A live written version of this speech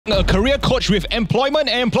A career coach with Employment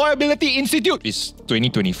and Employability Institute. Is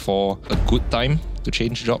 2024 a good time to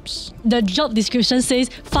change jobs? The job description says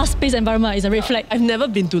fast-paced environment is a red flag. I've never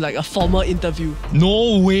been to like a formal interview.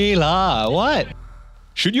 No way lah. What?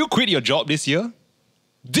 Should you quit your job this year?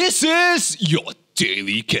 This is your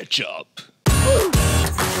Daily Ketchup. Boom.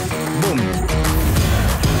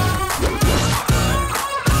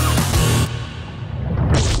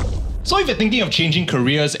 So if you're thinking of changing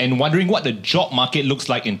careers and wondering what the job market looks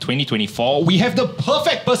like in 2024, we have the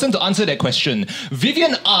perfect person to answer that question.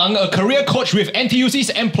 Vivian Ang, a career coach with NTUC's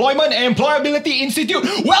Employment and Employability Institute.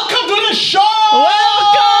 Welcome to the show! Welcome!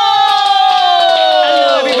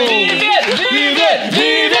 Vivian!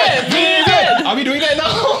 Are we doing that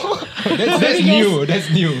now? that's new. That's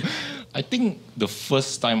new. I think the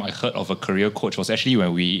first time I heard of a career coach was actually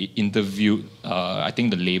when we interviewed, I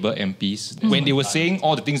think the Labour MPs. When they were saying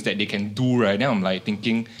all the things that they can do, right? Then I'm like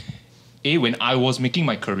thinking, when I was making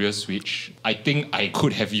my career switch, I think I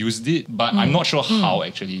could have used it, but I'm not sure how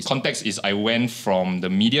actually. Context is I went from the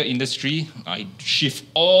media industry, I shift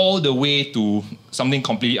all the way to something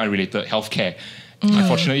completely unrelated, healthcare.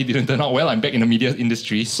 Unfortunately, it didn't turn out well. I'm back in the media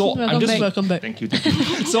industry. So Welcome back. Thank you.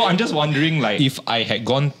 So I'm just wondering, like, if I had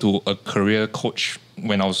gone to a career coach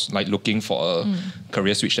when I was like looking for a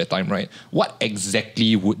career switch that time, right? What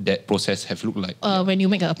exactly would that process have looked like? When you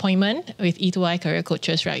make an appointment with E2I career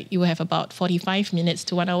coaches, right, you will have about 45 minutes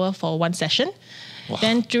to 1 hour for one session. Wow.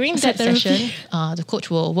 Then during that session, the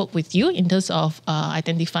coach will work with you in terms of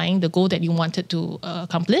identifying the goal that you wanted to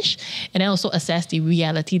accomplish, and then also assess the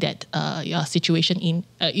reality that your situation in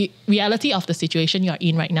reality of the situation you are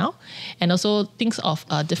in right now, and also thinks of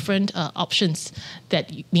different options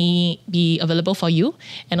that may be available for you,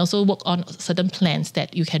 and also work on certain plans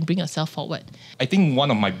that you can bring yourself forward. I think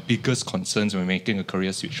one of my biggest concerns when making a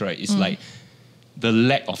career switch, right, is like the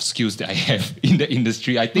lack of skills that I have in the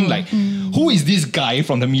industry. I think like, who is this guy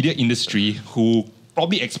from the media industry who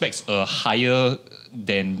probably expects a higher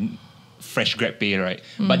than fresh grad pay, right?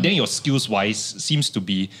 But then your skills wise seems to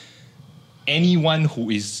be anyone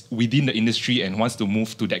who is within the industry and wants to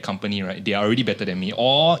move to that company, right? They are already better than me,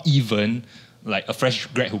 or even like a fresh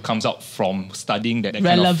grad who comes out from studying that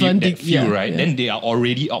kind of field, right? Then they are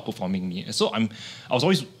already outperforming me. So I was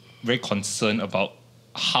always very concerned about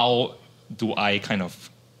how do I kind of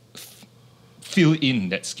fill in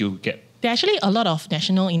that skill gap? There are actually a lot of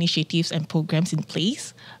national initiatives and programs in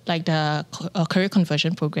place, like the career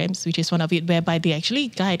conversion programs, which is one of it, whereby they actually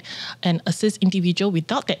guide and assist individual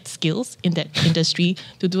without that skills in that industry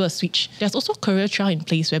to do a switch. There's also career trial in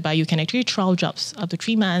place, whereby you can actually trial jobs up to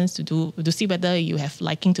 3 months to see whether you have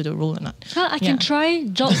liking to the role or not. I can try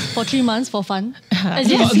jobs for 3 months for fun. Not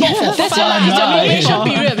for fun. It's a probation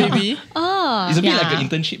period, baby. It's a bit like an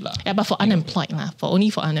internship lah. Yeah, but for unemployed lah,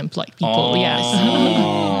 only for unemployed people. Yes.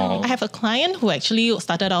 I have a client who actually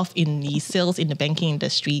started off in the sales in the banking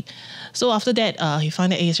industry. So after that, he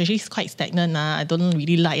found that it's actually quite stagnant. I don't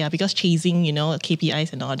really like because chasing,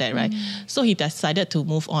 KPIs and all that, right? So he decided to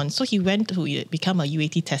move on. So he went to become a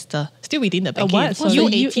UAT tester, still within the banking.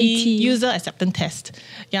 UAT, user acceptance test.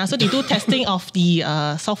 Yeah, so they do testing of the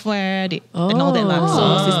software and all that,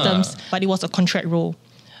 so systems. But it was a contract role.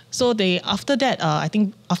 So after that, I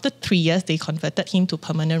think after 3 years, they converted him to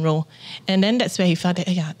permanent role. And then that's where he felt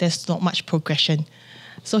that, there's not much progression.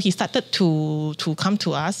 So he started to come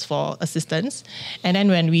to us for assistance. And then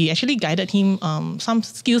when we actually guided him, some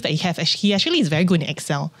skills that he actually is very good in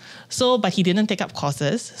Excel. But he didn't take up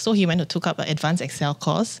courses. So he went to took up an advanced Excel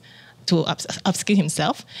course to upskill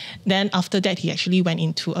himself. Then after that, he actually went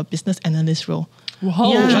into a business analyst role.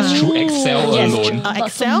 Wow. Yeah. Just through Excel alone.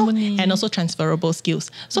 Excel and also transferable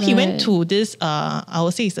skills. So he went to this, I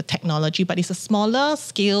would say it's a technology, but it's a smaller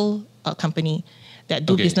scale company that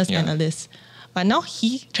do business analysts. But now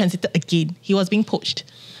he transited again. He was being poached.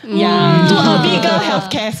 To a bigger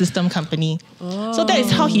healthcare system company. So that is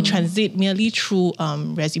how he transit merely through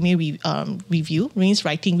resume review, means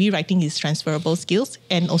rewriting his transferable skills,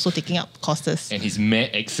 and also taking up courses. And his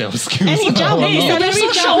mad Excel skills. And he jumped.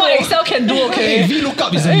 So sure what Excel can do, okay?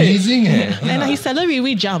 VLOOKUP is amazing. And his salary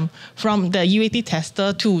really jumped from the UAT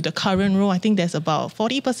tester to the current role. I think there's about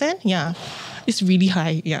 40%. Yeah, it's really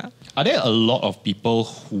high. Yeah. Are there a lot of people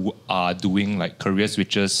who are doing like career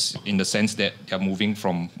switches in the sense that they're moving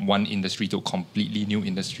from one industry to a completely new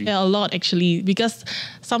industry? Yeah, a lot actually, because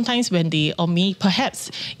sometimes when perhaps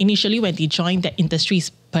initially when they join that industry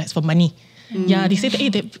is perhaps for money. Yeah, they say that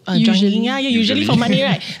they're joining. Usually for money,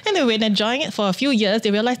 right? And then when they're joining it for a few years,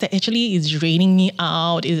 they realize that actually it's draining me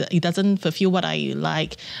out. It doesn't fulfill what I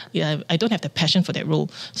like. Yeah, I don't have the passion for that role.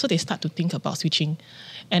 So they start to think about switching.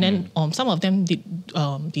 And then some of them they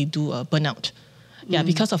do burnout. Yeah,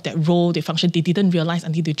 because of that role, they function, they didn't realize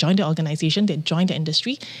until they joined the organization, they joined the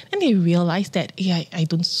industry, and they realized that, yeah, I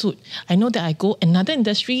don't suit. I know that I go another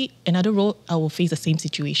industry, another role, I will face the same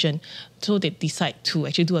situation. So they decide to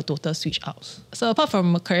actually do a total switch out. So apart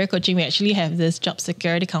from career coaching, we actually have this Job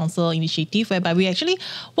Security Council initiative whereby we actually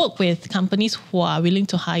work with companies who are willing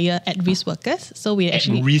to hire at-risk workers. So we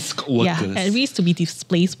actually At-risk workers. Yeah, at risk to be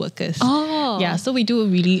displaced workers. Oh. Yeah, so we do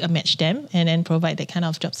really match them and then provide that kind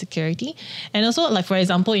of job security. And also, like for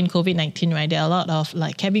example, in COVID-19, right, there are a lot of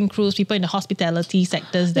like cabin crews, people in the hospitality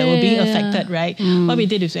sectors that were being affected, right? What we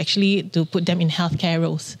did is actually to put them in healthcare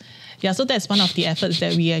roles. Yeah, so that's one of the efforts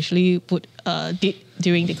that we actually did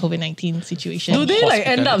during the COVID-19 situation. Do they like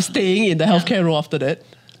end up staying in the healthcare role after that?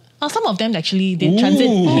 Some of them actually did transit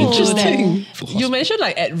into that. Interesting. You mentioned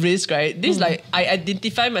like at risk, right? This like I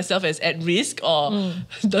identify myself as at risk, or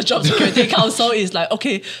the Job Security Council is like,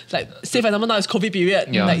 okay, like say for example now it's COVID period,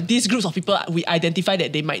 Yeah. like these groups of people we identify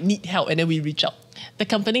that they might need help and then we reach out. The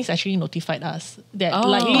companies actually notified us that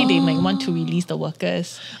likely they might want to release the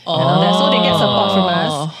workers and all that. So they get support from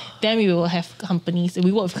us. Then we will have companies,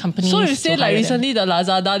 we work with companies. So you say to like hire them. recently the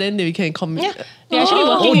Lazada, then we can commit. Yeah, they're actually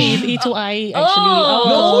working with E2I. Actually,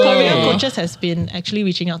 our career coaches has been actually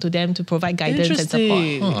reaching out to them to provide guidance and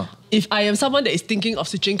Interesting. support. If I am someone that is thinking of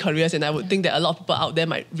switching careers, and I would think that a lot of people out there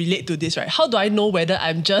might relate to this, right? How do I know whether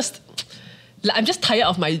I'm just tired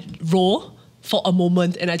of my role for a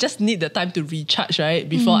moment and I just need the time to recharge, right,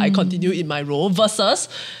 before I continue in my role, versus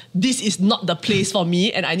this is not the place for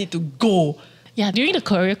me and I need to go. Yeah, during the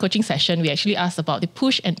career coaching session, we actually asked about the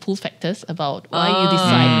push and pull factors about why you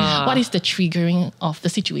decide what is the triggering of the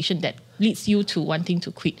situation that leads you to wanting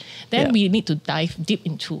to quit. Then we need to dive deep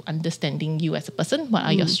into understanding you as a person. What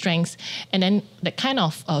are your strengths? And then the kind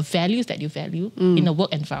of values that you value in a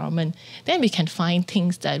work environment. Then we can find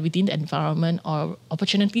things that within the environment or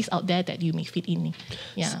opportunities out there that you may fit in.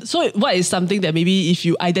 Yeah. So what is something that maybe if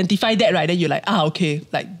you identify that, right, then you're like, okay,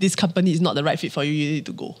 like this company is not the right fit for you, you need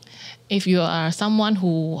to go. If you are someone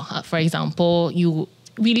who, for example, you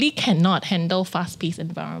really cannot handle fast-paced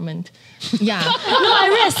environment. Yeah. No, I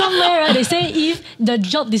read somewhere, right, they say if the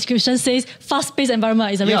job description says fast-paced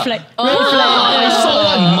environment is a red flag. Red flag.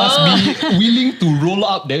 Someone must be willing to roll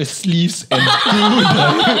up their sleeves and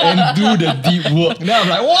do the deep work. Then I'm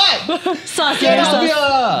like, what? Get out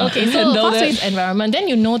here. Okay, so fast-paced environment, then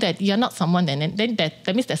you know that you're not someone, then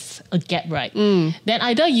that means there's a gap, right? Then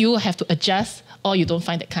either you have to adjust or you don't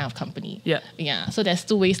find that kind of company. Yeah. So there's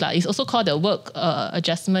two ways. It's also called the work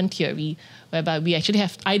adjustment theory, whereby we actually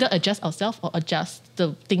have either adjust ourselves or adjust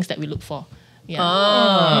the things that we look for. Yeah.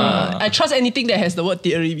 I trust anything that has the word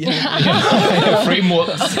theory behind it.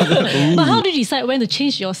 Frameworks. But how do you decide when to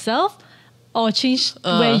change yourself or change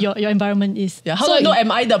where your environment is? Yeah. How do I know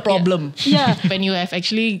am I the problem? Yeah. When you have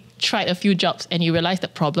actually tried a few jobs and you realize the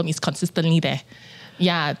problem is consistently there.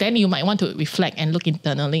 Yeah, then you might want to reflect and look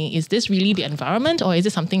internally. Is this really the environment or is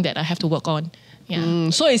it something that I have to work on? Yeah.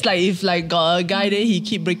 So it's like if like got a guy then he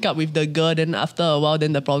keep break up with the girl, then after a while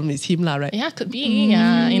then the problem is him lah, right? Yeah, could be.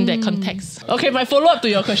 Yeah, in that context. Okay, my follow up to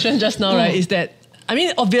your question just now, right, is that I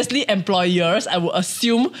mean obviously employers, I would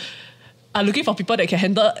assume, are looking for people that can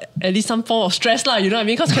handle at least some form of stress lah, you know what I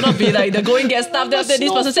mean? Because cannot be like the going get stuff, then after this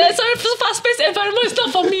person says, sorry, fast-paced environment is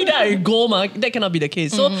not for me, then I go, that cannot be the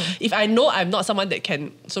case. So if I know I'm not someone that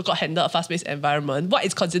can so-called handle a fast-paced environment, what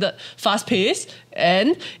is considered fast-paced?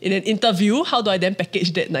 And in an interview, how do I then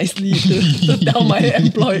package that nicely to tell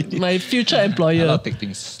my future employer? I'll take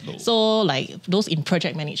things slow. So like those in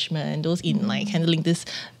project management, those in like handling this,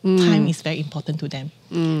 time is very important to them.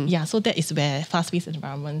 Yeah, so that is where fast-paced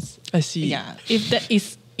environments. I see. Yeah, if that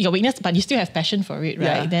is your weakness, but you still have passion for it,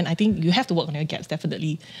 right? Then I think you have to work on your gaps,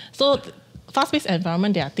 definitely. So fast-paced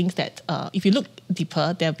environment, there are things that, if you look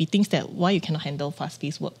deeper, there'll be things that why you cannot handle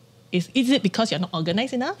fast-paced work. Is it because you're not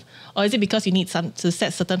organized enough? Or is it because you need to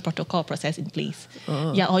set certain protocol process in place?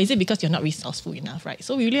 Yeah, or is it because you're not resourceful enough, right?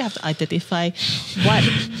 So we really have to identify what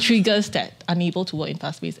triggers that unable to work in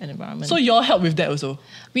fast-paced environment. So you all help with that also?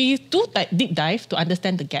 We do like deep dive to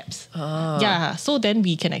understand the gaps. Yeah, so then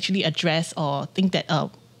we can actually address or think that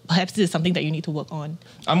perhaps this is something that you need to work on.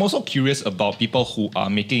 I'm also curious about people who are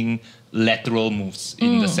making lateral moves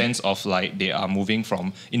in the sense of like they are moving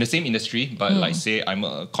from in the same industry, but like say I'm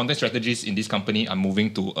a content strategist in this company, I'm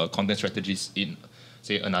moving to a content strategist in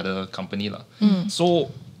say another company lah.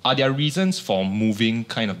 So are there reasons for moving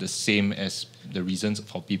kind of the same as the reasons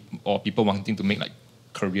for people wanting to make like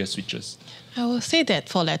career switches? I will say that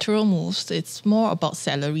for lateral moves, it's more about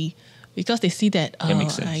salary. Because they see that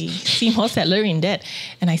makes sense. I see more salary in that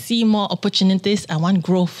and I see more opportunities, I want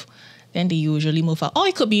growth. then they usually move out. Or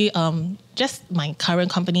it could be just my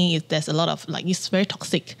current company, there's a lot of like, it's very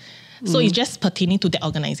toxic. So it's just pertaining to the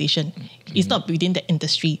organization. It's not within the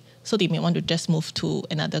industry. So they may want to just move to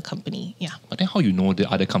another company. Yeah. But then how you know the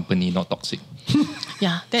other company not toxic?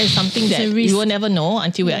 Yeah, that is something that you will never know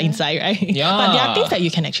until we are inside, right? Yeah. But there are things that you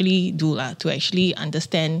can actually do to actually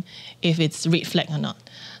understand if it's red flag or not.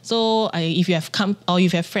 So if you have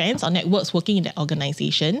if you have friends or networks working in that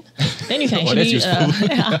organization, then you can actually.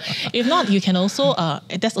 If not, you can also.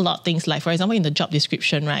 There's a lot of things like, for example, in the job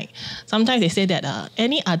description, right? Sometimes they say that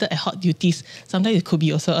any other ad hoc duties. Sometimes it could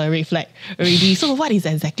be also a red flag already. So what is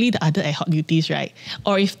exactly the other ad hoc duties, right?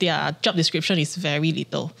 Or if their job description is very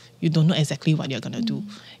little, you don't know exactly what you're gonna do.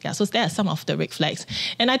 Yeah, so there are some of the red flags.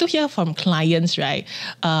 And I do hear from clients, right?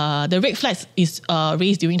 The red flags is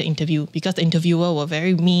raised during the interview because the interviewer were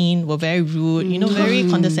very mean, were very rude, very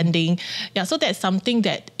condescending. Yeah, so that's something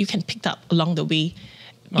that you can pick up along the way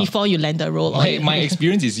before you land the role. My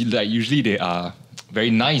experience is that usually they are very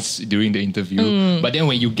nice during the interview, but then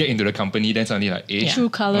when you get into the company, then suddenly like, true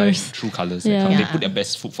colours. True colours. Yeah. They put their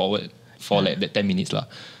best foot forward for like that 10 minutes lah.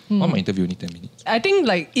 Why my interview only 10 minutes? I think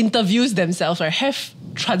like interviews themselves, right, have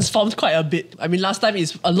transformed quite a bit. I mean, last time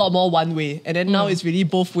it's a lot more one way, and then now it's really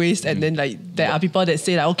both ways. And then like there are people that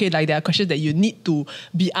say like, okay, like there are questions that you need to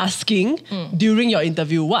be asking during your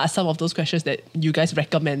interview. What are some of those questions that you guys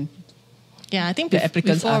recommend? Yeah, I think the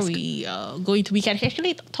applicants before ask? we go into, we can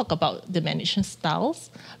actually talk about the management styles.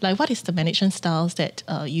 Like, what is the management styles that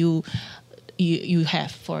you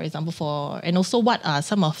have, for example, and also what are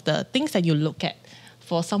some of the things that you look at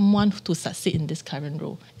for someone to succeed in this current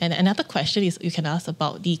role? And another question is you can ask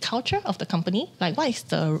about the culture of the company. Like, what is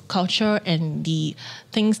the culture and the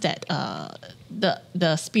things that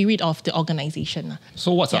the spirit of the organization?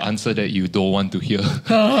 So what's the answer that you don't want to hear?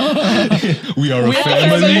 We are a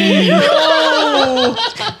family.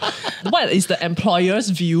 What is the employer's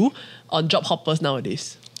view on job hoppers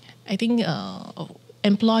nowadays? I think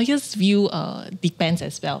employers' view depends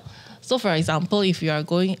as well. So, for example, if you are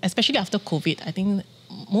going, especially after COVID, I think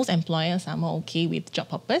most employers are more okay with job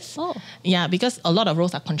hoppers. Oh. Yeah, because a lot of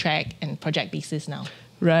roles are contract and project basis now.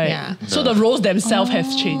 Right. Yeah. So the roles themselves have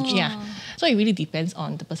changed. Yeah. So it really depends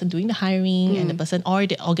on the person doing the hiring and the person or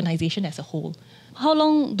the organization as a whole. How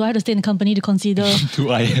long do I have to stay in the company to consider?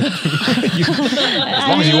 Do I have to? As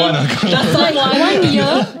long as you want. Like 1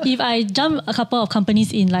 year, if I jump a couple of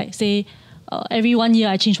companies in, like say, every 1 year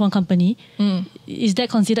I change one company, is that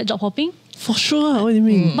considered job hopping? For sure. What do you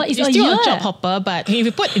mean? But it's You're a still year. a job hopper, but if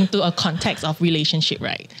you put into a context of relationship,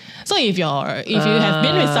 right? So if you have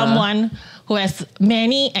been with someone who has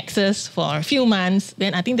many exes for a few months,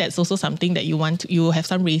 then I think that's also something that you have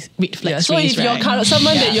some red flags. Yeah, so if you're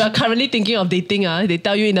someone that you are currently thinking of dating, they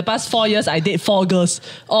tell you in the past 4 years I date 4 girls,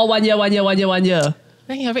 all 1 year, 1 year, 1 year, 1 year.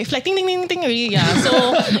 then you're reflecting, ding, ding, ding, already. Yeah.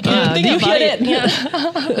 So think do you about hear it. that? Yeah.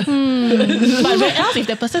 But whereas if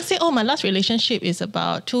the person say, oh, my last relationship is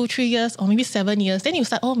about 2-3 years or maybe 7 years, then you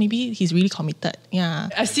start, oh, maybe he's really committed. Yeah.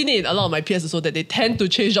 I've seen it in a lot of my peers also that they tend to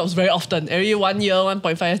change jobs very often. Every 1 year,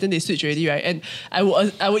 1.5 years, then they switch already, right? And I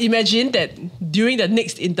would imagine that during the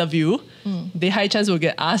next interview, they high chance will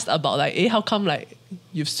get asked about like, how come like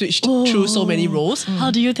you've switched through so many roles?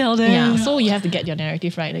 How do you tell them? Yeah, so you have to get your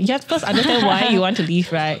narrative right. You have to first understand why you want to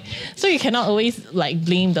leave, right? So you cannot always like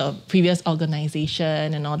blame the previous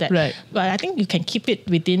organization and all that. Right. But I think you can keep it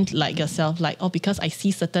within like yourself, like, oh, because I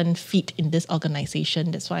see certain fit in this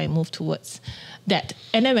organization, that's why I move towards that.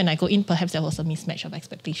 And then when I go in, perhaps there was a mismatch of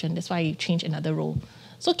expectation. That's why I change another role.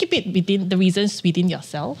 So keep it within the reasons within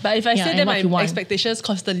yourself. But if I say that and my expectations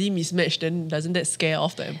constantly mismatch, then doesn't that scare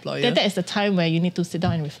off the employer? That is the time where you need to sit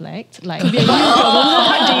down and reflect. Like, what do you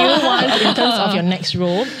want in terms of your next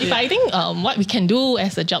role? But I think what we can do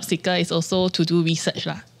as a job seeker is also to do research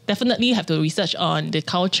lah. Definitely have to research on the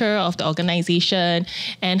culture of the organization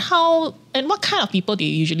and what kind of people they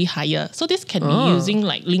usually hire. So this can be using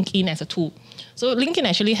like LinkedIn as a tool. So LinkedIn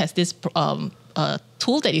actually has this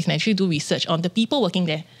tool that you can actually do research on the people working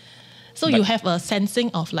there. So you have a sensing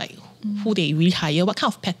of like who they really hire, what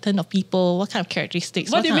kind of pattern of people, what kind of characteristics.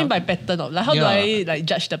 What do you mean by pattern? Like how do I like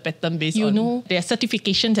judge the pattern based on? You know their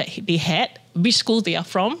certifications that they had, which schools they are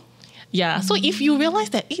from. Yeah. So if you realize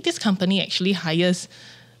that this company actually hires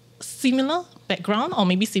similar background or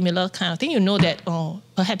maybe similar kind of thing, you know that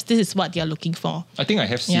perhaps this is what they are looking for. I think I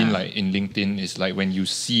have seen like in LinkedIn, it's like when you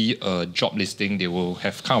see a job listing, they will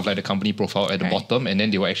have kind of like the company profile at the bottom, and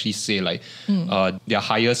then they will actually say like their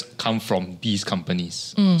hires come from these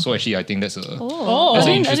companies. So actually I think that's an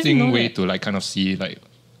interesting way to like kind of see like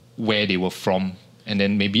where they were from, and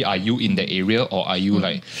then maybe are you in the area or are you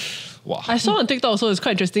like wow. I saw on TikTok also, it's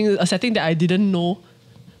quite interesting, a setting that I didn't know.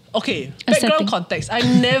 okay, Accepting. background context. I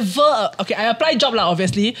never, I applied job lah,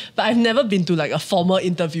 obviously, but I've never been to like a formal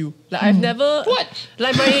interview. Like I've never,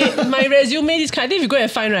 like my resume, this kind of thing, if you go and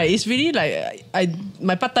find, right, it's really like,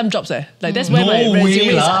 my part-time jobs like that's where my resume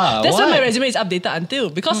is, that's where my resume is updated until,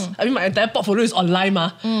 because I mean, my entire portfolio is online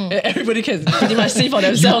everybody can pretty much see for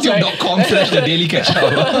themselves, right? YouTube.com/the Daily Ketchup.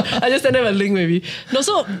 I just send them a link maybe. No,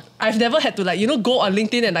 so I've never had to go on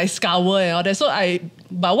LinkedIn and scour and all that. So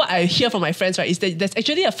but what I hear from my friends, right, is that there's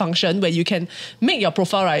actually a function where you can make your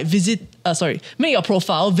profile, right, make your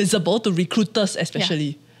profile visible to recruiters especially.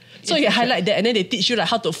 Yeah. So you highlight that and then they teach you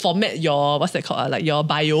how to format your, what's that called, like your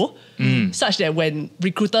bio, such that when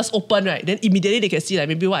recruiters open, right, then immediately they can see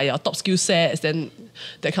maybe what are your top skill sets, then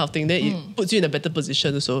that kind of thing. Then it puts you in a better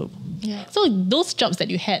position. So those jobs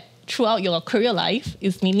that you had throughout your career life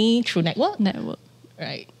is mainly through network? Network.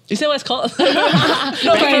 Right. Is that what it's called?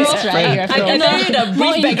 No, friends, right? I tell you the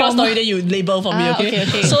brief background story that you label for me, okay?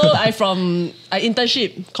 So I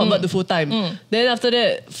internship, convert to full-time. Then after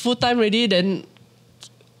that, full-time ready, then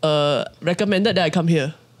recommended that I come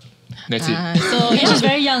here. That's it. So she's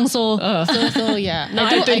very young, so yeah. Now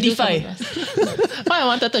I'm 25. What I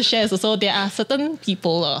wanted to share is also there are certain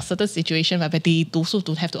people or certain situations where they also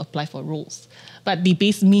don't have to apply for roles, but they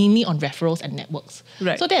base mainly on referrals and networks.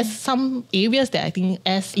 Right. So there's some areas that I think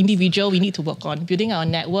as individual we need to work on, building our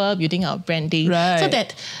network, building our branding, so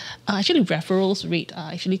that actually referrals rate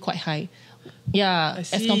are actually quite high. Yeah,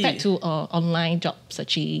 as compared to online job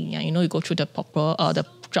searching. Yeah, you go through the proper the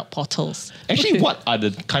job portals. Actually, what are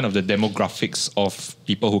the kind of the demographics of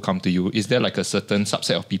people who come to you? Is there like a certain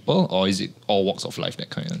subset of people, or is it all walks of life,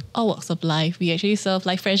 that kind of? All walks of life. We actually serve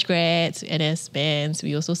like fresh grads, NS bands.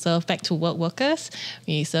 We also serve back to work workers.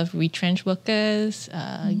 We serve retrenched workers,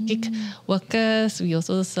 gig workers. We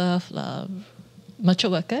also serve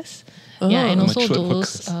mature workers. Yeah, and also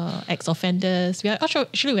those ex-offenders. We are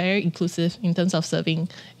actually very inclusive in terms of serving.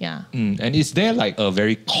 Yeah. And is there like a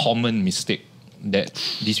very common mistake that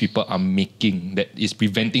these people are making that is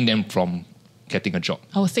preventing them from getting a job?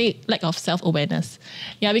 I would say lack of self-awareness.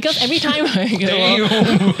 Yeah, because every time that really kind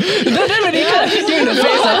of hit you in the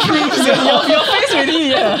face. Your face really,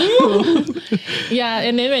 yeah,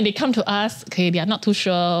 and then when they come to us, they are not too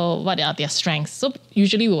sure what are their strengths. So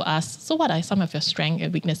usually we'll ask, so what are some of your strengths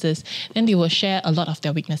and weaknesses? Then they will share a lot of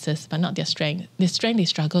their weaknesses, but not their strength. The strength they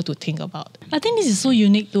struggle to think about. I think this is so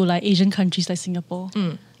unique to like Asian countries like Singapore.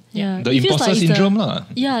 Yeah, the imposter syndrome lah.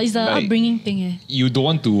 Yeah, it's the upbringing thing. You don't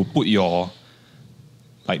want to put your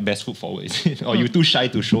best foot forward, is it? Or you're too shy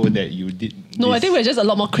to show that you did No, I think we're just a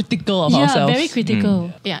lot more critical of ourselves. Yeah, very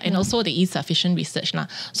critical. Yeah, and also there is sufficient research now.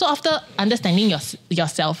 So after understanding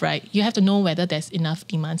yourself, right, you have to know whether there's enough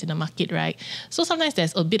demands in the market, right? So sometimes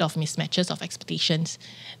there's a bit of mismatches of expectations.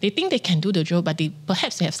 They think they can do the job, but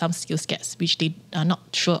perhaps they have some skill gaps which they are not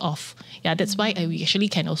sure of. Yeah, that's why we actually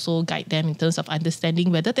can also guide them in terms of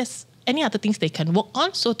understanding whether there's any other things they can work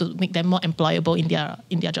on, so to make them more employable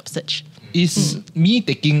in their job search. Is me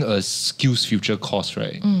taking a skills future course,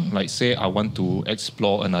 right? Like say I want to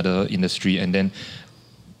explore another industry and then,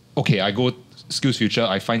 I go skills future,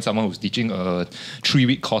 I find someone who's teaching a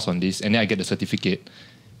 3-week course on this and then I get the certificate.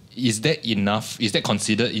 Is that enough? Is that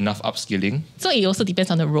considered enough upskilling? So it also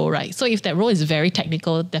depends on the role, right? So if that role is very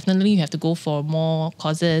technical, definitely you have to go for more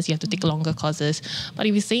courses, you have to take longer courses. But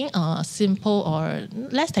if you're saying a simple or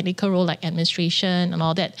less technical role like administration and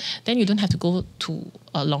all that, then you don't have to go to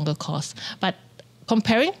a longer course. But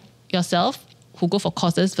comparing yourself who go for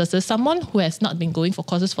courses versus someone who has not been going for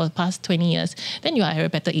courses for the past 20 years, then you are at a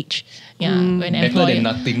better age. Yeah, when better than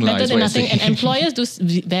nothing. Better than nothing. And employers do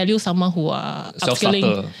value someone who are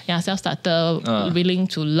upskilling. Yeah, self-starter, willing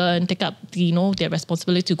to learn, take up their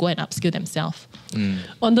responsibility to go and upskill themselves.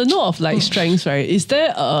 On the note of strengths, right, is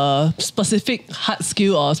there a specific hard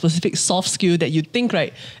skill or a specific soft skill that you think,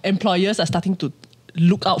 right, employers are starting to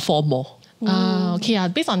look out for more?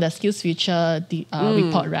 Based on the Skills Future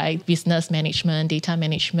report, right? Business management, data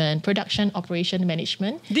management, production operation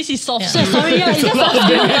management. This is soft skill. Sorry, is that soft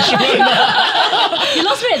skill? You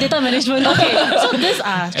lost me at data management. Okay, so these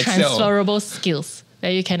are transferable skills that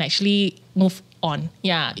you can actually move on.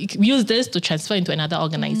 Yeah, you can use this to transfer into another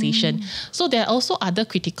organization. So there are also other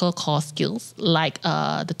critical core skills, like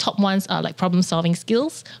the top ones are like problem solving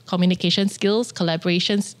skills, communication skills,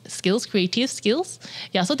 collaboration skills, creative skills.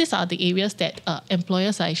 Yeah, so these are the areas that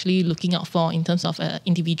employers are actually looking out for in terms of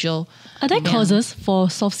individual. Are there courses for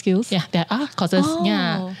soft skills? Yeah, there are courses. Oh.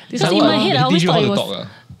 Yeah. Because in my head, I always thought it was...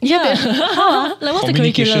 Yeah. Like what's the Communication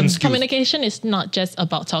curriculum? skills. Communication is not just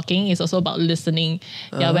about talking, it's also about listening.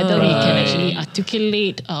 Yeah, whether we can actually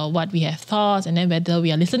articulate what we have thoughts, and then whether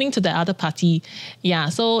we are listening to the other party. Yeah,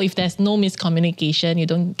 so if there's no miscommunication, you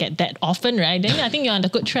don't get that often, right? Then I think you're on the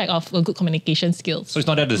good track of a good communication skills. So it's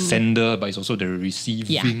not that the sender, but it's also the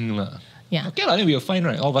receiving. lah. Yeah. Okay, then we'll find,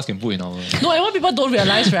 right? All of us can put in our... No, and what people don't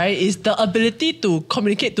realize, right, is the ability to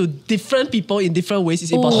communicate to different people in different ways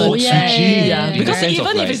is important. Oh, yeah, Actually, yeah. in the Because sense of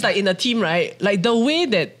even if it's like in a team, right, like the way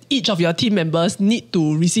that each of your team members need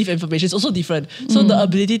to receive information is also different. So the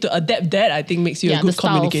ability to adapt that, I think, makes you a the good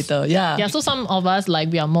styles. communicator. Yeah. Yeah, so some of us,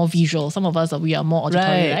 like, we are more visual. Some of us, we are more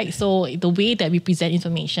auditory, Right. right? So the way that we present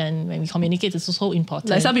information when we communicate is also important.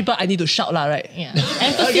 Like some people, I need to shout lah, right? Yeah.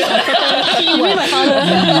 Emphasis on certain keywords.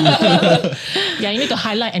 Yeah, you need to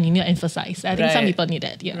highlight and you need to emphasize. I think some Right. people need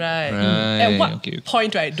that. Yeah. Right. Right, At what okay.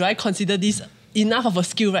 point, right, do I consider this enough of a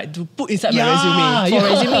skill, right, to put inside Yeah, my resume? For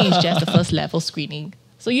resume, it's just the first level screening.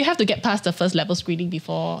 So you have to get past the first level screening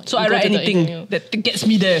before. So you I go write to the anything interview. that gets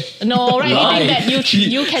me there. No, write anything that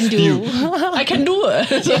you can do. I can do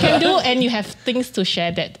it. You can do, and you have things to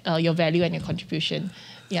share that your value and your contribution.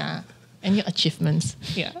 Yeah. And your achievements.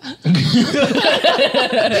 Yeah.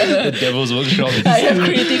 The devil's workshop. I have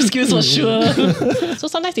creative skills for sure. So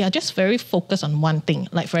sometimes they are just very focused on one thing.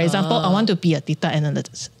 Like, for example, I want to be a data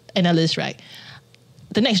analyst, right?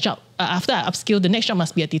 The next job, after I upskill, the next job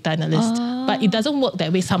must be a data analyst. But it doesn't work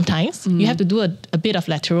that way sometimes. You have to do a bit of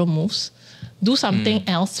lateral moves. Do something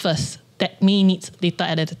else first that may need data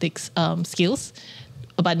analytics skills,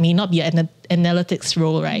 but may not be an analytics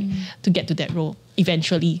role, right? To get to that role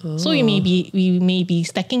eventually. So we may be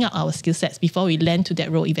stacking up our skill sets before we land to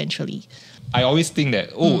that role eventually. I always think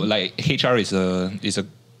that like HR is a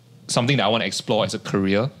something that I want to explore as a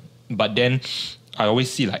career, but then I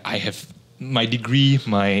always see like I have my degree,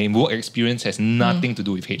 my work experience has nothing to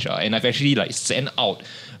do with HR, and I've actually like sent out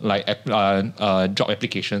like job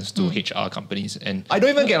applications to HR companies, and I don't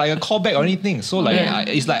even get like a call back or anything. So like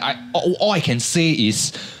it's like all I can say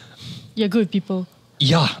is You're good with people.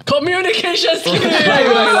 yeah. Communication skills.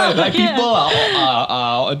 Like people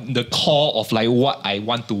are the core of like what I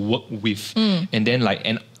want to work with, and then like,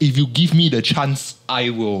 and if you give me the chance, I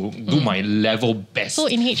will do my level best. So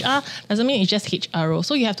in HR, doesn't mean it's just HR role.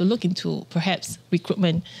 So you have to look into perhaps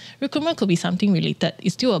recruitment. Recruitment could be something related.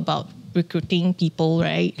 It's still about recruiting people,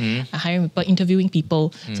 right? Hiring people, interviewing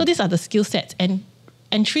people. So these are the skill sets, and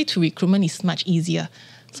entry to recruitment is much easier.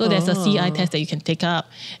 So there's a CI test that you can take up,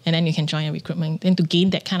 and then you can join a recruitment. Then to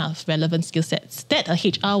gain that kind of relevant skill sets that a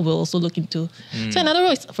HR will also look into. So another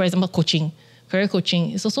role is, for example, coaching. Career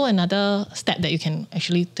coaching is also another step that you can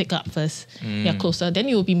actually take up first. Yeah, closer. Then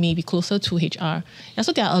you will be maybe closer to HR. Yeah,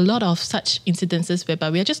 so there are a lot of such incidences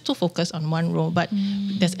whereby we are just too focused on one role, but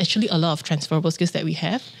there's actually a lot of transferable skills that we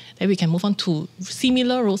have that we can move on to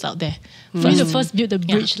similar roles out there. You need to first build the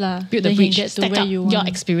bridge lah. Build the Then you bridge, get to stack where up you your want.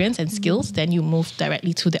 experience and skills, then you move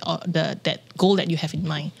directly to that goal that you have in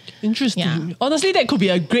mind. Interesting. Yeah. Honestly, that could be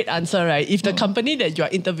a great answer, right? If the company that you are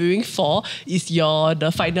interviewing for is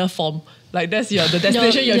the final form. Like that's the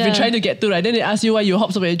destination you've been trying to get to, right? Then they ask you why you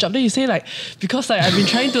hop so many jobs. Then you say like, because like I've been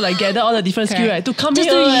trying to like gather all the different skills, right? To come Just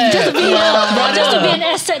here. to be an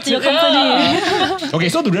asset to your company. Okay,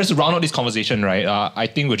 so to just round out this conversation, right, I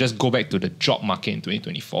think we'll just go back to the job market in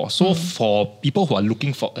 2024. So for people who are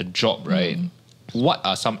looking for a job, right, what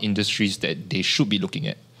are some industries that they should be looking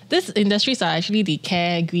at? These industries are actually the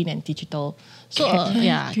care, green, and digital. So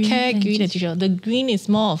green, care, and green, and digital. The green is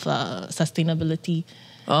more of sustainability.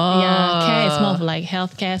 Yeah, care is more of like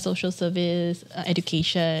healthcare, social service,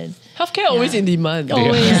 education. Healthcare always in demand.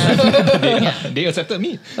 They accepted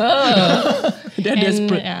me. They're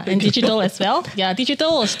desperate. And digital as well. Yeah,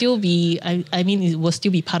 digital will still be, I mean, it will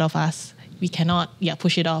still be part of us. We cannot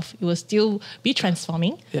push it off. It will still be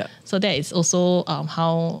transforming. Yeah. So that is also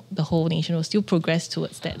how the whole nation will still progress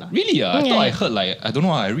towards that. Really? I thought I heard like, I don't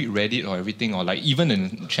know, I read Reddit or everything, or like even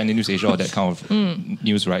in Channel News Asia or that kind of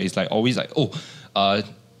news, right? It's like always like,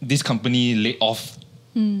 this company laid off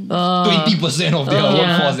 20% of their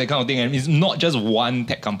workforce, that kind of thing. And it's not just one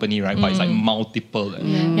tech company, right? But it's like multiple.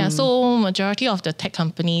 Yeah, so majority of the tech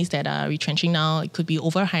companies that are retrenching now, it could be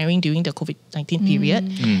over hiring during the COVID-19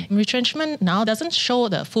 period. Retrenchment now doesn't show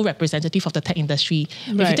the full representative of the tech industry.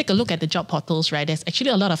 If you take a look at the job portals, right, there's actually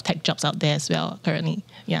a lot of tech jobs out there as well currently.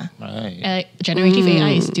 Yeah. Right. Generative AI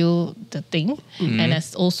is still the thing. And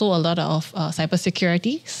there's also a lot of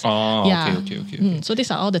cybersecurity. Okay. So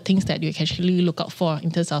these are all the things that you can actually look out for in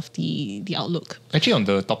terms of the outlook. Actually, on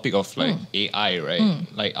the topic of like AI, right?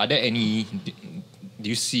 Like, are there any do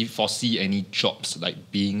you foresee any jobs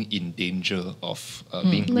like being in danger of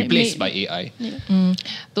being replaced by AI?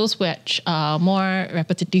 Those which are more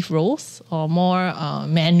repetitive roles or more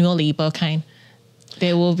manual labor kind,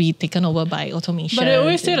 they will be taken over by automation. But they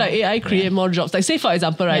always say like AI create more jobs. Like say for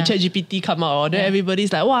example, right, ChatGPT come out, then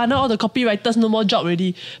everybody's like, wow, now all the copywriters no more job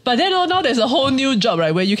already. But then now there's a whole new job,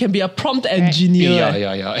 right, where you can be a prompt engineer.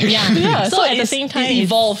 Yeah. So at the same time, it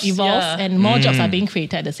evolves, and more jobs are being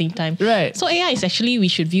created at the same time. Right. So AI is actually, we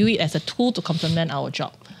should view it as a tool to complement our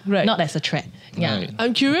job, not as a threat. Yeah. Right.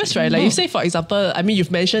 I'm curious, right? Like you say, for example, I mean, you've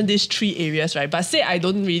mentioned these 3 areas, right? But say I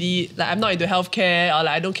don't really, like I'm not into healthcare or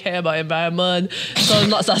like I don't care about environment, so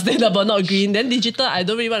not sustainable, not green. Then digital, I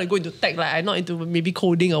don't really want to go into tech, like I'm not into maybe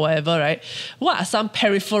coding or whatever, right? What are some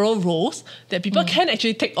peripheral roles that people can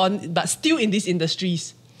actually take on, but still in these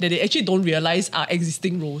industries, that they actually don't realize are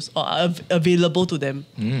existing roles or are available to them?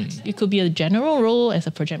 It could be a general role as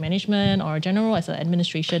a project management or a general role as an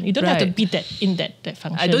administration. You don't have to be that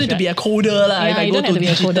function. I don't need to be a coder lah. Yeah, you don't have to be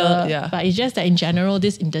a digital, coder. But it's just that in general,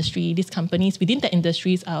 this industry, these companies within the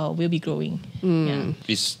industries will be growing. Yeah.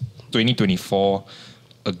 Is 2024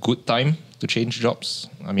 a good time to change jobs?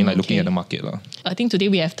 I mean, like looking at the market lah. I think today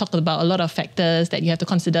we have talked about a lot of factors that you have to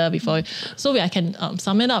consider before. So I can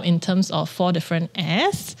sum it up in terms of 4 different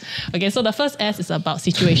S. Okay, so the first S is about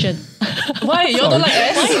situation. Why? You don't like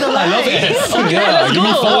S? Why you don't like? I love S. Okay, let's give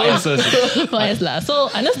me go. 4 S's. 4 S lah. So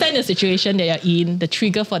understand the situation that you're in, the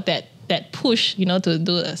trigger for that push, to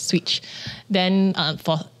do a switch. Then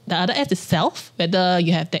for the other S is self, whether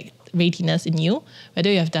you have that readiness in you, whether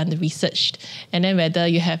you have done the research, and then whether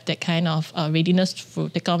you have that kind of readiness to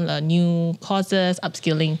take on new courses,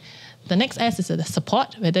 upskilling. The next S is the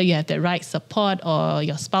support, whether you have the right support or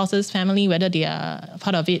your spouse's family, whether they are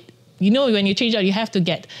part of it. When you change out, you have to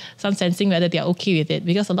get some sensing whether they are okay with it,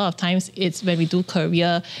 because a lot of times it's when we do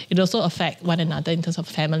career, it also affects one another in terms of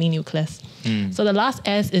family nucleus. So the last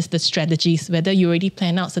S is the strategies, whether you already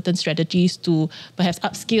plan out certain strategies to perhaps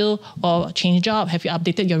upskill or change job. Have you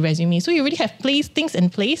updated your resume? So you already have things in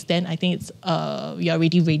place, then I think it's you're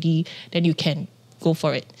already ready, then you can go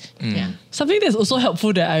for it. Yeah. Something that's also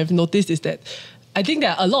helpful that I've noticed is that I think there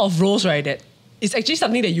are a lot of roles, right, that it's actually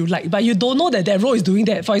something that you like, but you don't know that role is doing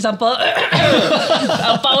that. For example,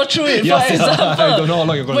 I'll power through it. For example, I don't know how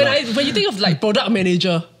long you're going to when you think of like product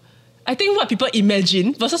manager, I think what people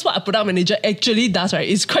imagine versus what a product manager actually does, right,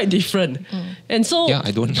 is quite different. And so I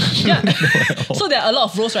don't. So there are a lot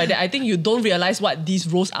of roles, right, that I think you don't realize what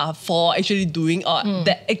these roles are for actually doing, or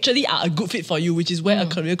that actually are a good fit for you, which is where a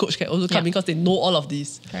career coach can also come in, because they know all of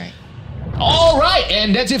these. Right. All right,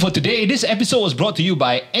 and that's it for today. This episode was brought to you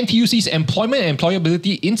by NTUC's Employment and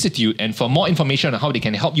Employability Institute. And for more information on how they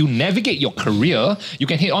can help you navigate your career, you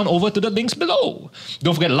can head on over to the links below.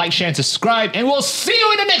 Don't forget to like, share, and subscribe, and we'll see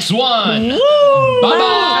you in the next one.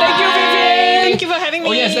 Bye-bye. Thank you, Vivian. Thank you for having me.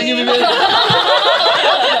 Oh yes, thank you, Vivian.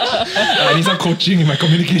 I need some coaching in my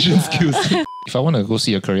communication skills. If I want to go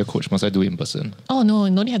see a career coach, must I do it in person? Oh no,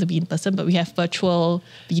 you don't have to be in person, but we have virtual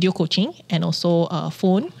video coaching and also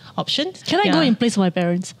phone options. Can I go in place of my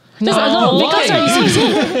parents? There's No. a lot Why? because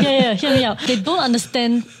hear me out. They don't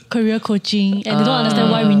understand career coaching and they don't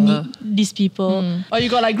understand why we need these people. Or you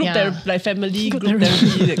got like group therapy, like family group therapy.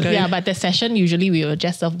 That kind. Yeah, but the session usually we will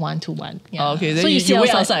just serve 1-to-1. Yeah. Oh, okay. Then So you you sit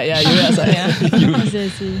wait outside. outside. Yeah, you wait outside. I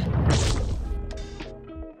see.